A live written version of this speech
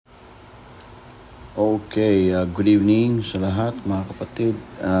Okay, good evening sa lahat mga kapatid.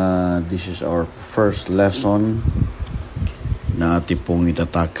 This is our first lesson na ating pong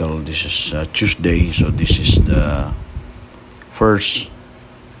itatakal. This is Tuesday, so this is the first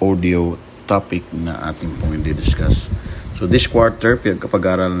audio topic na ating pong i-discuss. So this quarter,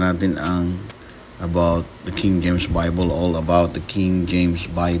 pinagkapag-aralan natin ang about the King James Bible, all about the King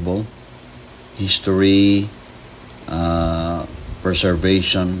James Bible, history,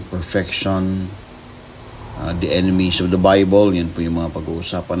 preservation, perfection, the enemies of the Bible. Yan po yung mga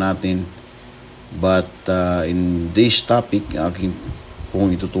pag-uusapan natin. But in this topic, aking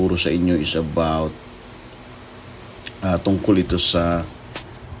pong ituturo sa inyo is about tungkol ito sa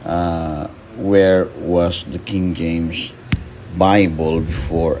where was the King James Bible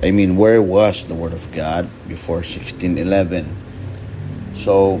before, where was the Word of God before 1611?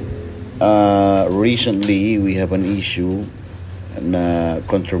 So, recently, we have an issue, na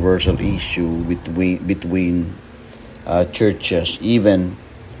controversial issue between churches, even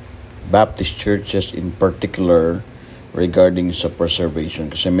Baptist churches in particular, regarding sa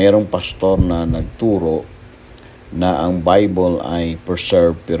preservation. Kasi merong pastor na nagturo na ang Bible ay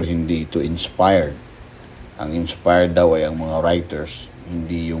preserved pero hindi ito inspired. Ang inspired daw ay ang mga writers,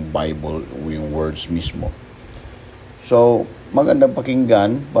 hindi yung Bible o yung words mismo. So, magandang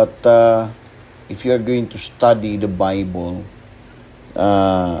pakinggan, but if you are going to study the Bible,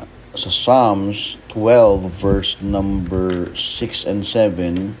 sa Psalms 12 verse number 6 and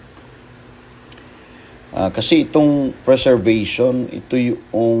 7, kasi itong preservation, ito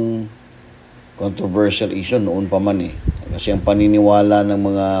yung controversial issue noon pa man kasi ang paniniwala ng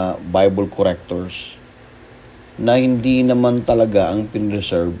mga Bible correctors na hindi naman talaga ang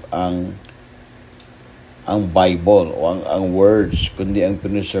pinreserve ang Bible o ang words, kundi ang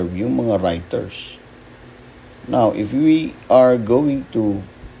pinreserve yung mga writers. Now, if we are going to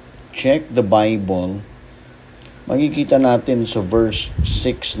check the Bible, makikita natin sa verse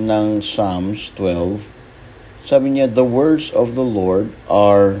 6 ng Psalms 12, sabi niya, the words of the Lord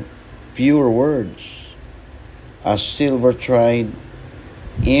are pure words, as silver tried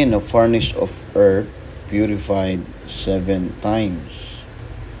in a furnace of earth, purified 7 times.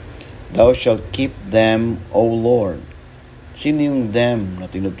 Thou shalt keep them, O Lord. Sino yung them na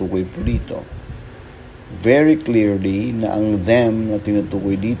tinutukoy po dito? Very clearly na ang them na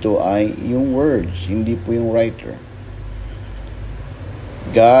tinutukoy dito ay yung words, hindi po yung writer.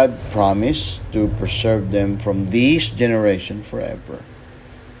 God promised to preserve them from this generation forever.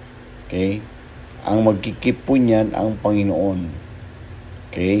 Okay? Ang magkikip po niyan ang Panginoon.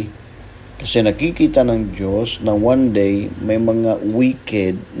 Okay? Kasi nakikita ng Diyos na one day may mga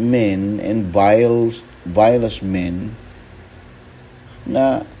wicked men and vilest men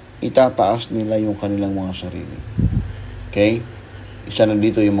na itataas nila yung kanilang mga sarili. Okay? Isa na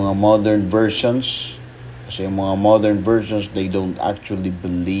dito yung mga modern versions. Kasi yung mga modern versions, they don't actually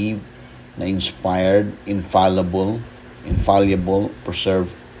believe na inspired, infallible,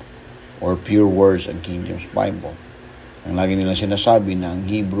 preserved, or pure words ang King James Bible. Ang lagi nilang sinasabi na ang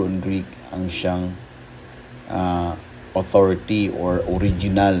Hebrew and Greek ang siyang authority or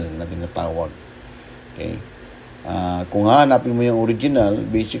original na tinatawag. Okay? Kung hanapin mo yung original,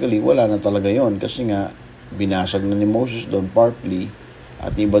 basically wala na talaga yon kasi nga binasag na ni Moses doon partly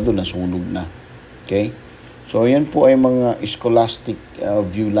at iba doon nasunog na. Okay? So yan po ay mga scholastic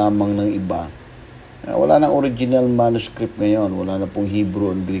view lamang ng iba. Wala nang original manuscript ngayon, wala na pong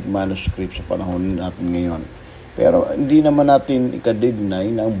Hebrew and Greek manuscript sa panahon natin ngayon. Pero hindi naman natin ika-deny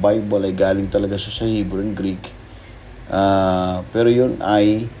na ang Bible ay galing talaga sa Hebrew and Greek. Pero yun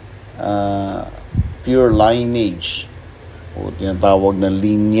ay pure lineage o tinatawag na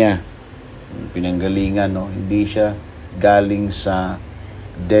linya, pinanggalingan, no? Hindi siya galing sa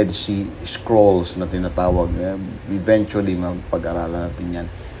Dead Sea Scrolls na tinatawag. Eventually mapag-aralan natin yan.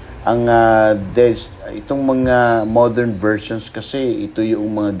 Ang itong mga modern versions kasi, ito yung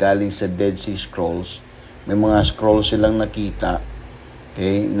mga galing sa Dead Sea Scrolls. May mga scrolls silang nakita,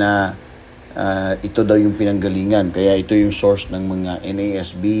 okay, na ito daw yung pinanggalingan. Kaya ito yung source ng mga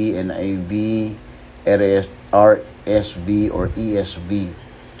NASB, NIV, RSV or ESV.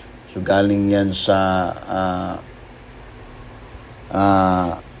 So galing yan sa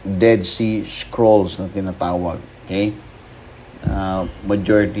Dead Sea Scrolls na tinatawag. Okay?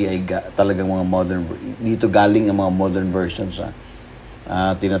 Majority ay talagang mga modern. Dito galing ang mga modern versions.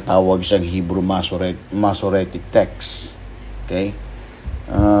 Tinatawag siyang Hebrew Masoretic text. Okay?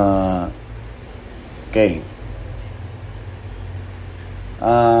 Okay.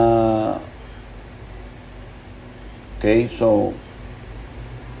 Okay, so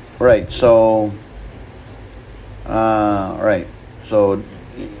right, so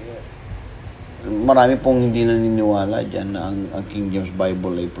marami pong hindi naniniwala dyan na ang King James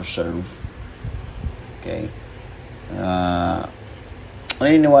Bible ay preserve. Okay?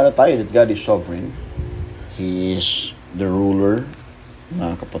 Naniniwala tayo that God is sovereign. He is the ruler,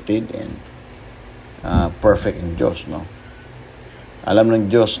 mga kapatid, and perfect in Diyos, no? Alam ng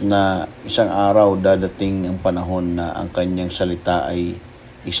Diyos na isang araw dadating ang panahon na ang kanyang salita ay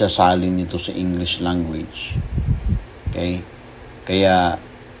isasalin nito sa English language. Okay? Kaya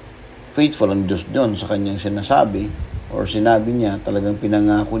faithful ang Diyos doon sa kanyang sinasabi or sinabi niya, talagang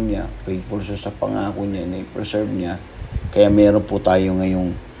pinangako niya, faithful siya sa pangako niya, na i-preserve niya. Kaya meron po tayo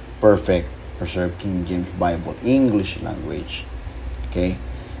ngayong perfect preserved King James Bible, English language. Okay?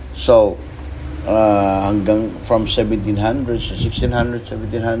 So, hanggang from 1700s to 1600s,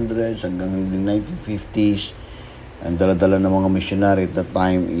 1700s, hanggang 1950s, ang dala-dala ng mga missionary at that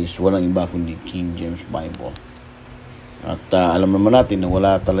time is walang iba kundi King James Bible. At alam naman natin na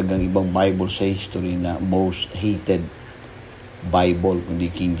wala talagang ibang Bible sa history na most hated Bible kundi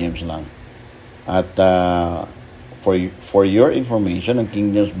King James lang. At for your information, ang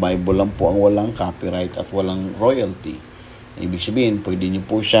King James Bible lang po ang walang copyright at walang royalty. Ibig sabihin, pwede niyo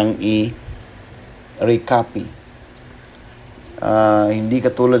po siyang recopy. Hindi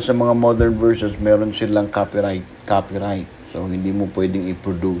katulad sa mga modern versions, meron silang copyright. So, hindi mo pwedeng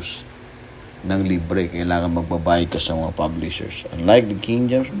i-produce ng libre. Kailangan magbabayad ka sa mga publishers. Unlike the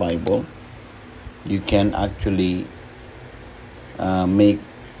King James Bible, you can actually make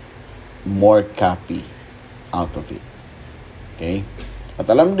more copy out of it. Okay? At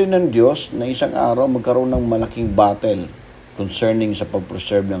alam din ng Diyos na isang araw magkaroon ng malaking battle concerning sa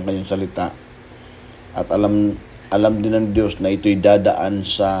pag-preserve ng kanyang salita. At alam din ng Diyos na ito'y dadaan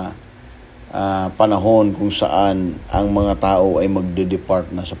sa panahon kung saan ang mga tao ay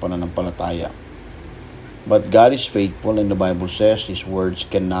magde-depart na sa pananampalataya. But God is faithful, and the Bible says His words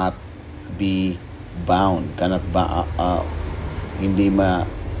cannot be bound. The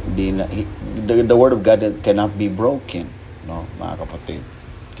Word of God cannot be broken, no, mga kapatid.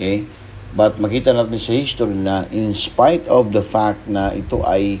 Okay? But makita natin sa history na in spite of the fact na ito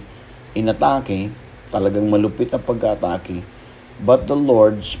ay inatake, talagang malupit na pag-atake, but the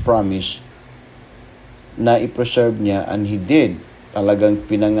Lord's promise na i-preserve niya, and He did. Talagang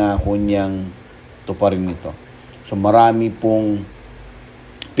pinangako niyang tuparin ito. So marami pong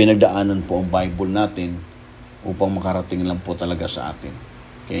pinagdaanan po ang Bible natin upang makarating lang po talaga sa atin.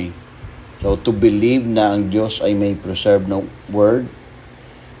 Okay? So to believe na ang Diyos ay may preserve na word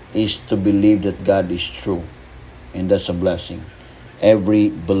is to believe that God is true. And that's a blessing.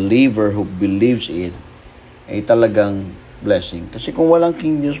 Every believer who believes it ay talagang blessing. Kasi kung walang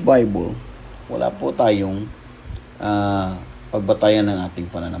King James Bible, wala po tayong pagbatayan ng ating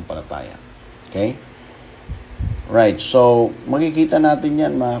pananampalataya. Okay? Right. So, makikita natin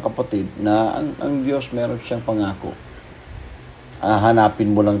yan, mga kapatid, na ang Diyos meron siyang pangako.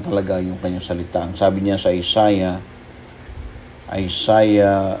 Hanapin mo lang talaga yung kanyang salita. Ang sabi niya sa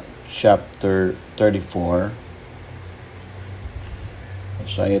Isaiah chapter 34,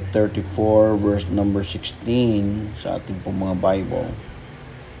 Isaiah 34 verse number 16 sa ating pong mga Bible.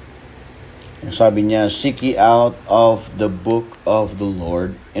 Ang sabi niya, "Seek ye out of the book of the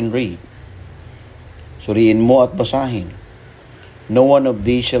Lord and read." Suriin mo at basahin. "No one of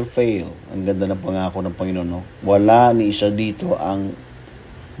these shall fail." Ang ganda ng pangako ng Panginoon, no? Wala ni isa dito ang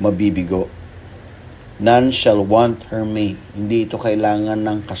mabibigo. "None shall want her mate." Hindi ito kailangan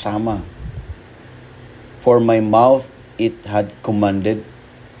ng kasama. "For my mouth it had commanded,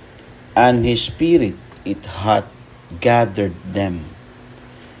 and His Spirit it hath gathered them."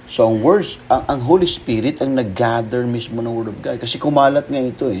 So ang words, ang Holy Spirit ang nag-gather mismo ng Word of God. Kasi kumalat nga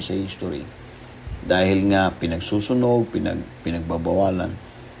ito sa history. Dahil nga pinagsusunog, pinagbabawalan.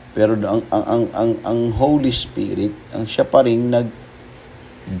 Pero ang Holy Spirit, ang siya pa rin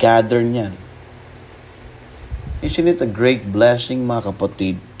nag-gather niyan. Isn't it a great blessing, mga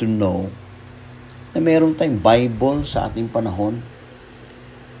kapatid, to know na meron tayong Bible sa ating panahon?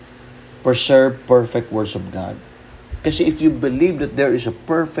 Preserve perfect words of God. Kasi if you believe that there is a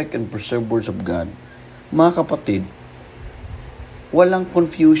perfect and preserved words of God, mga kapatid, walang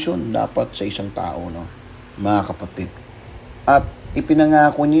confusion dapat sa isang tao, no? Mga kapatid. At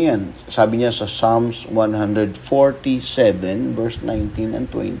ipinangako niya yan. Sabi niya sa Psalms 147, verse 19 and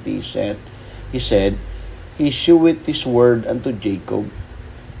 20, He said, "He sheweth His word unto Jacob,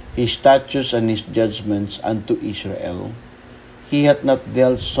 His statutes and His judgments unto Israel. He hath not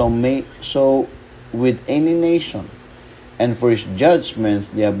dealt so with any nation, and for His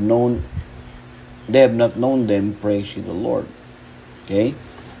judgments they have not known them. Praise ye the Lord." Okay?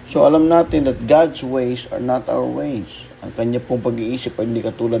 So alam natin that God's ways are not our ways. Ang kanya pong pag-iisip ay hindi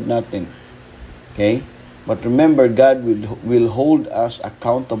katulad natin. Okay? But remember, God will hold us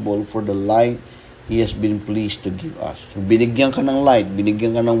accountable for the light He has been pleased to give us. So, binigyan ka ng light,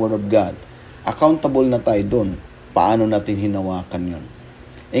 binigyan ka ng Word of God. Accountable na tayo doon. Paano natin hinawakan yon?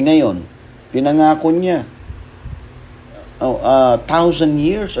 Ngayon, pinangako niya, 1,000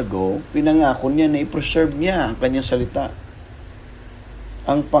 years ago, pinangako niya na i-preserve niya ang kanyang salita.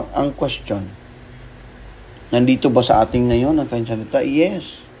 Ang question, nandito ba sa ating ngayon ang kanyang salita?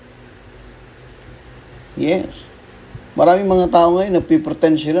 Yes. Yes. Maraming mga tao ngayon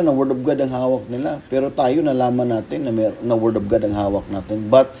nagpipretend sila na Word of God ang hawak nila. Pero tayo nalaman natin na Word of God ang hawak natin.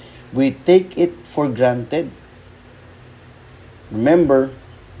 But we take it for granted. Remember,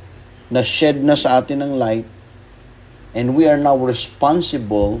 na-shed na sa atin ang light, and we are now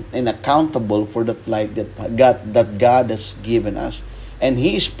responsible and accountable for that light that God has given us. And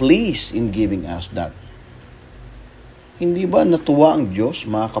He is pleased in giving us that. Hindi ba natuwa ang Diyos,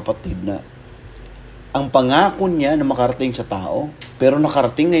 mga kapatid, na ang pangako niya na makarating sa tao, pero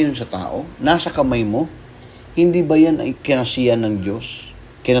nakarating ngayon sa tao, nasa kamay mo, hindi ba yan ay kinasiyan ng Diyos?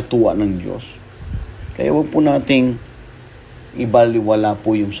 Kinatuwa ng Diyos? Kaya wag po nating ibaliwala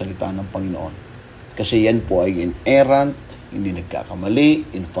po yung salita ng Panginoon. Kasi yan po ay inerrant, hindi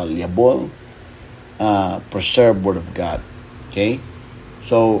nagkakamali, infallible, preserved Word of God. Okay?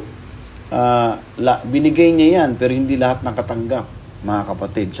 So, binigay niya yan, pero hindi lahat nakatanggap, mga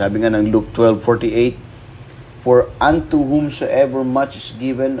kapatid. Sabi nga ng Luke 12:48, "For unto whomsoever much is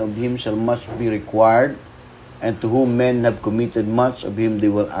given, of him shall much be required, and to whom men have committed much, of him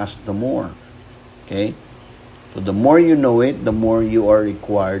they will ask the more." Okay? So, the more you know it, the more you are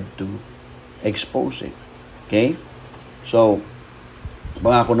required to expose it. Okay? So,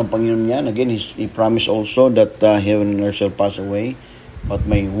 pangako ng Panginoon yan. Again, He promised also that heaven and earth shall pass away, but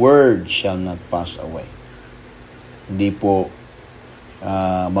my word shall not pass away. Hindi po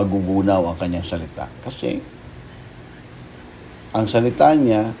magugunaw ang kanyang salita. Kasi, ang salita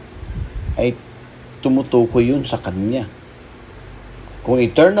niya ay tumutukoy yun sa kanya. Kung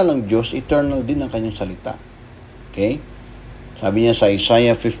eternal ang Diyos, eternal din ang kanyang salita. Okay? Sabi niya sa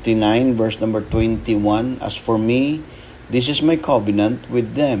Isaiah 59, verse number 21, "As for me, this is my covenant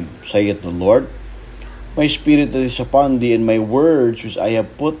with them, saith the Lord. My spirit that is upon thee, and my words which I have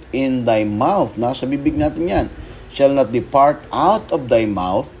put in thy mouth." Nasa bibig natin yan. "Shall not depart out of thy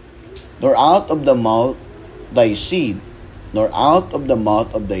mouth, nor out of the mouth thy seed, nor out of the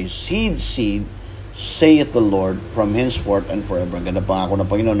mouth of thy seed, saith the Lord, from henceforth and forever." Ganda pangako ng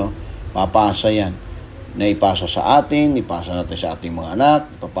Panginoon, no? Papasa yan. Naipasa sa atin, ipasa natin sa ating mga anak,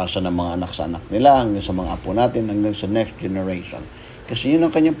 ipapasa ng mga anak sa anak nila, hanggang sa mga apo natin, hanggang sa next generation. Kasi yun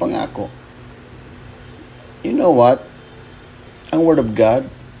ang kanyang pangako. You know what? Ang Word of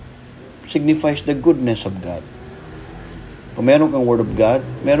God signifies the goodness of God. Kung meron kang Word of God,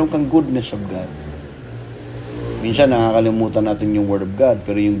 meron kang goodness of God. Minsan nakakalimutan natin yung Word of God,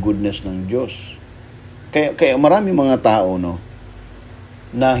 pero yung goodness ng Diyos. Kaya marami mga tao, no,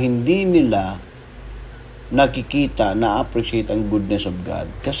 na hindi nila nakikita, na-appreciate ang goodness of God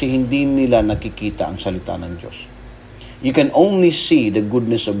kasi hindi nila nakikita ang salita ng Diyos. You can only see the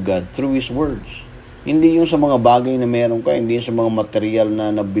goodness of God through His words. Hindi yung sa mga bagay na meron ka, hindi yung sa mga material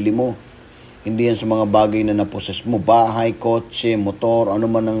na nabili mo, hindi yan sa mga bagay na naposes mo, bahay, kotse, motor,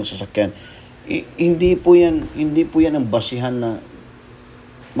 ano man ang sasakyan. Hindi po yan ang basihan na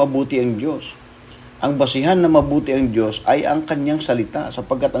mabuti ang Diyos. Ang basihan na mabuti ang Diyos ay ang kanyang salita,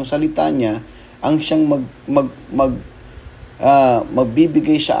 sapagkat ang salita niya ang siyang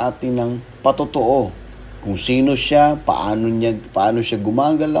magbibigay sa atin ng patotoo kung sino siya, paano siya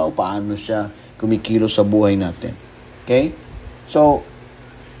gumagalaw, paano siya kumikilos sa buhay natin. Okay? So,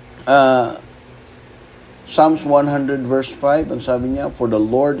 Psalms 100 verse 5, ang sabi niya, "For the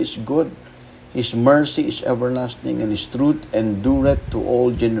Lord is good, His mercy is everlasting, and His truth endureth to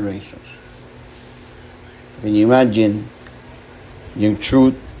all generations." Can you imagine? Yung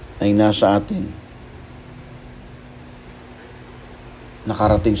truth ay nasa atin.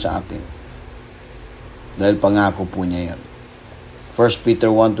 Nakarating sa atin. Dahil pangako po niya yan. 1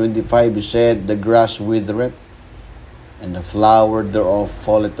 Peter 1:25, he said, "The grass withereth, and the flower thereof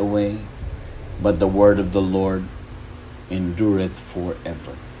falleth away, but the word of the Lord endureth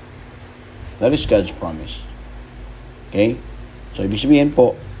forever." That is God's promise. Okay? So, ibig sabihin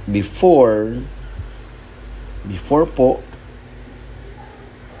po, before po,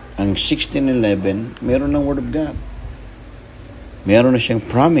 ang 16:11, meron ng Word of God. Meron na siyang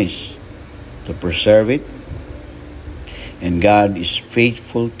promise to preserve it. And God is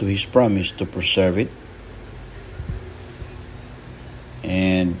faithful to His promise to preserve it.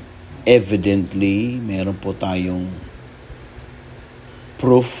 And evidently, meron po tayong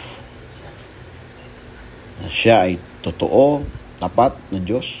proof siya ay totoo, tapat na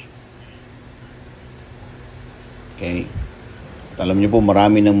Diyos. Okay? Alam niyo po,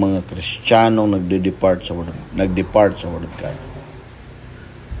 marami ng mga Kristiyanong nagdepart sa Word of God.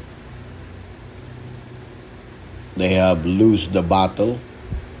 They have lose the battle.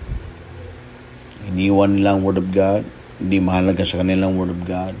 Iniwan nila ang Word of God. Hindi mahalaga sa kanilang Word of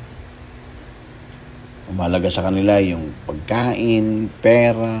God. Mahalaga sa kanila yung pagkain,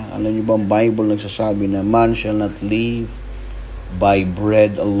 pera. Alam niyo ba, ang Bible nagsasabi na man shall not live by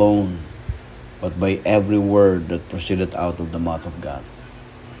bread alone, but by every word that proceeded out of the mouth of God.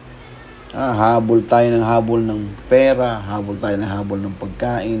 Habol tayo ng pera, habol tayo ng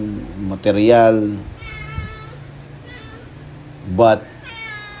pagkain, material. But,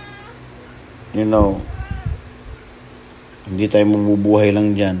 hindi tayo mabubuhay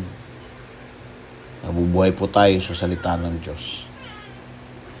lang dyan. Nabubuhay po tayo sa salita ng Diyos.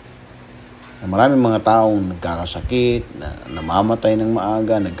 Maraming mga taong nagkakasakit, namamatay ng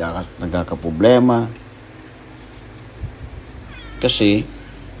maaga, nagkakaproblema. Kasi,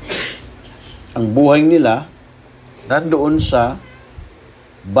 ang buhay nila nandoon sa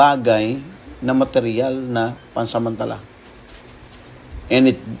bagay na material na pansamantala. And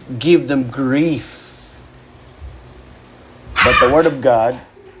it give them grief. But the Word of God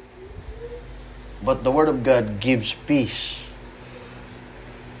gives peace.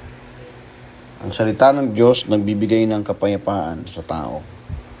 Ang salita ng Diyos nagbibigay ng kapayapaan sa tao.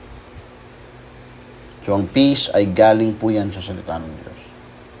 So, ang peace ay galing po yan sa salita ng Diyos.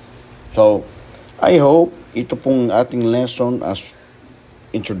 So, I hope ito pong ating lesson as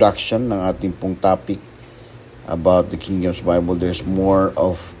introduction ng ating pong topic about the King James Bible. There's more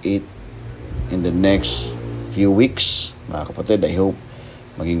of it in the next few weeks. Mga kapatid, I hope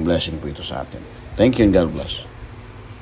maging blessing po ito sa atin. Thank you and God bless.